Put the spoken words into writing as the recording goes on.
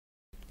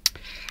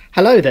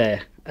Hello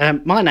there,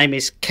 my name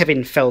is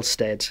Kevin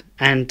Felstead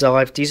and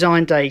I've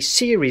designed a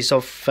series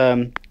of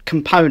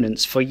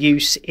components for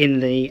use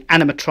in the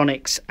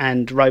animatronics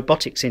and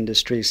robotics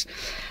industries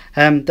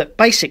that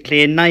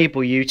basically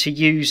enable you to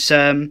use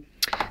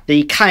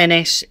the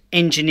K&S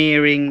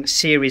engineering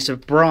series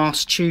of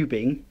brass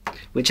tubing,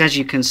 which, as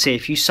you can see,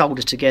 if you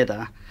solder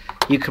together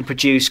you can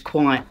produce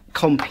quite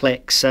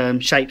complex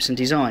shapes and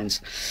designs.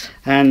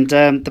 And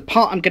the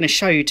part I'm going to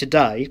show you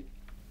today,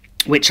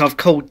 which I've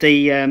called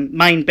the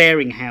main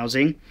bearing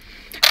housing,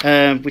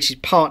 which is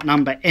part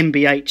number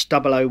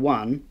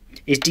MBH001,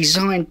 is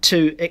designed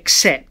to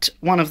accept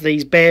one of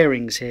these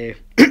bearings here,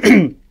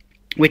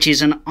 which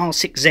is an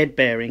R6Z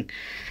bearing.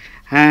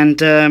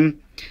 And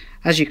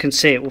as you can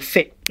see, it will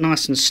fit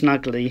nice and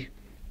snugly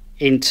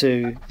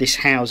into this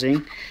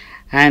housing,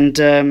 and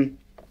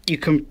you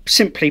can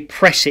simply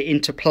press it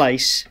into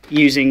place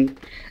using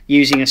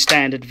a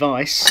standard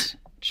vise,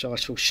 which I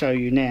shall show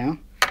you now.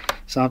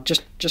 So I've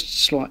just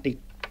slightly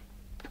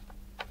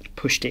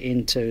pushed it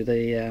into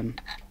the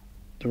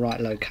right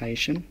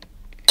location,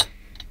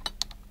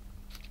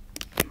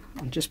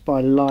 and just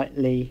by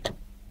lightly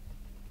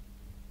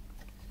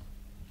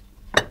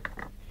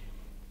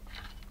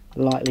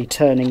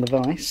turning the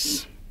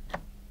vise,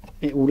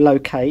 it will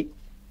locate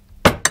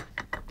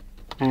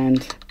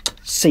and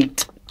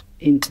seat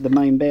into the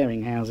main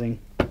bearing housing.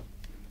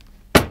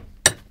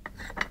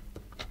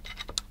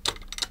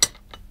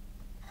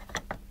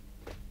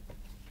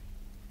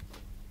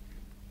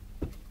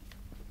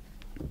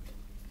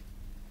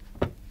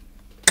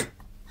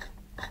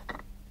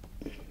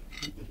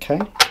 Okay,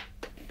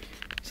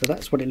 so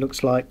that's what it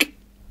looks like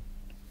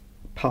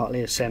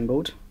partly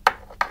assembled,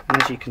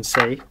 and as you can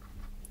see,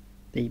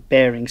 the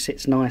bearing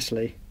sits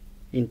nicely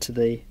into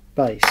the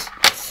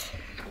base.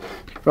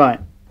 Right,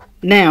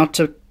 now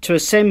to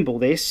assemble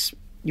this,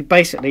 you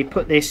basically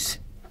put this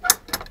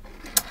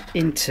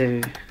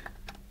into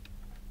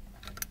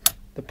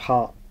the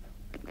part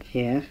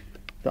here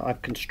that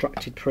I've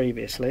constructed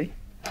previously,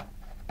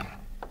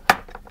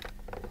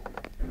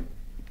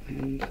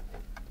 and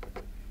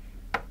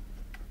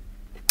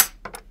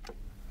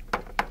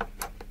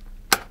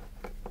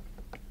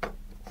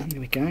there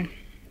we go.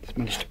 Just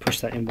managed to push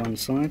that in one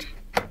side,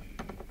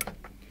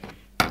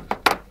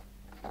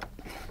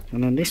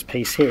 and then this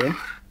piece here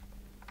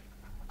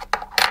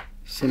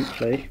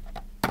simply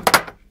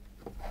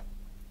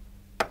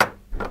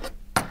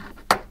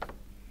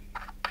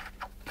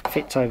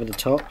fits over the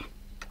top.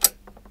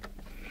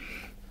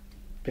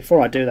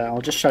 Before I do that,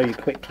 I'll just show you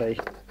quickly.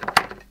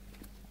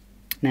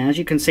 Now, as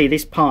you can see,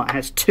 this part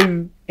has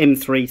two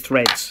M3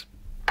 threads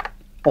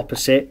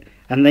opposite,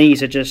 and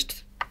these are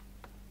just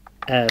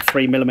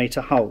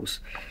 3mm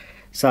holes.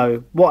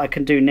 So what I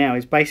can do now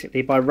is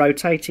basically, by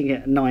rotating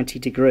it at 90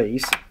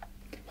 degrees,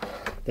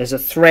 there's a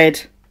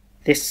thread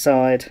this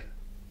side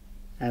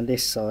and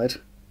this side,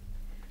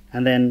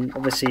 and then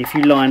obviously if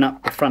you line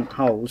up the front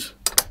holes,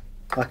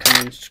 I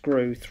can then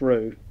screw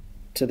through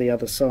to the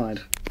other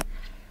side,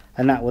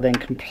 and that will then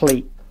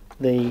complete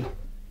the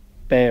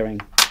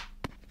bearing.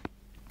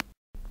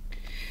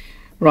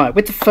 Right,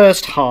 with the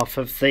first half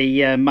of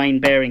the main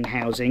bearing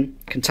housing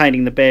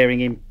containing the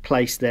bearing in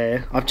place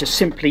there, I've just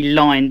simply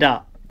lined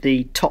up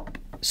the top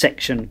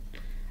section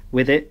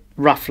with it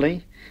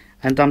roughly,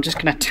 and I'm just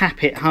going to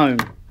tap it home.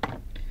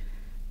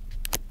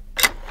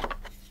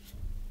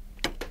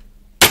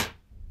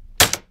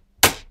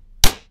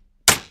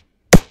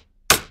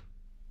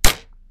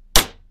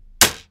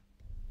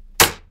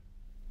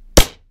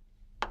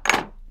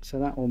 So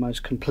that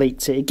almost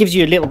completes it. It gives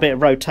you a little bit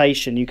of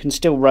rotation. You can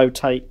still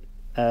rotate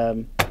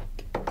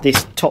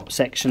this top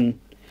section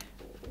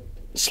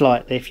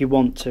slightly if you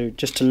want to,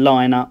 just to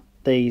line up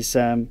these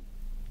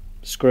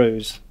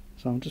screws.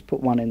 So I'll just put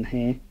one in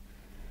here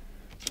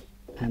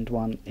and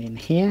one in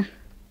here.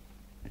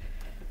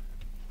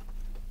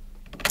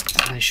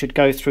 They should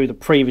go through the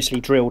previously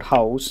drilled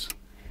holes,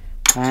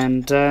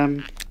 and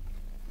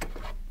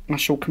I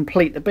shall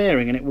complete the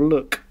bearing, and it will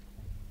look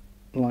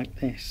like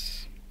this.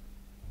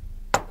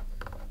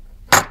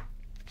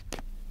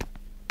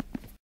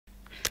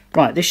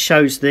 Right, this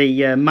shows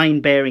the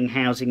main bearing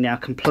housing now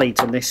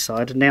complete on this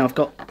side, and now I've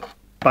got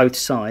both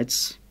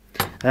sides.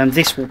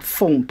 This will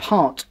form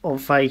part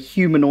of a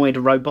humanoid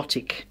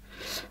robotic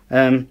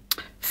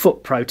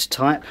foot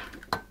prototype,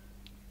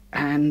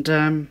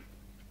 and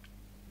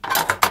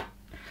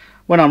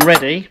when I'm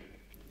ready,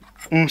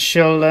 I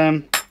shall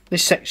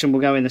this section will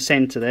go in the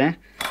centre there,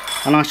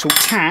 and I shall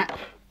tap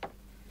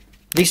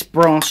this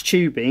brass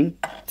tubing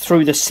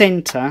through the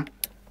centre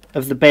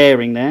of the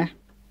bearing there,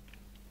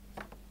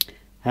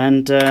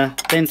 and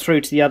then through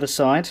to the other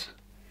side,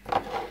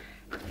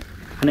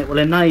 and it will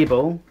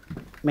enable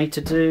me to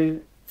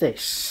do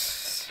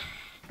this,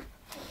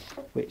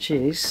 which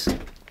is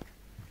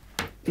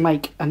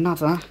make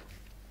another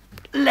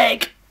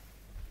leg.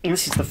 And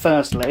this is the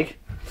first leg,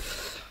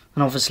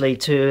 and obviously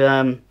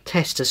to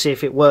test to see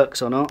if it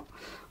works or not,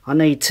 I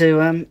need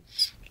to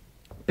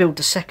build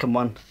the second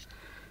one.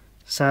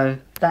 So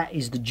that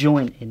is the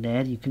joint in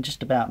there, you can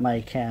just about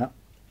make out.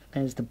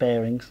 There's the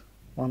bearings,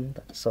 one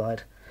that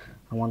side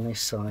and one this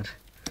side,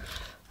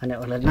 and it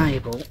will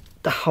enable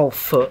the whole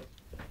foot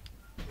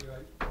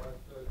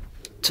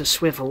to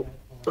swivel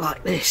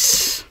like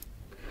this.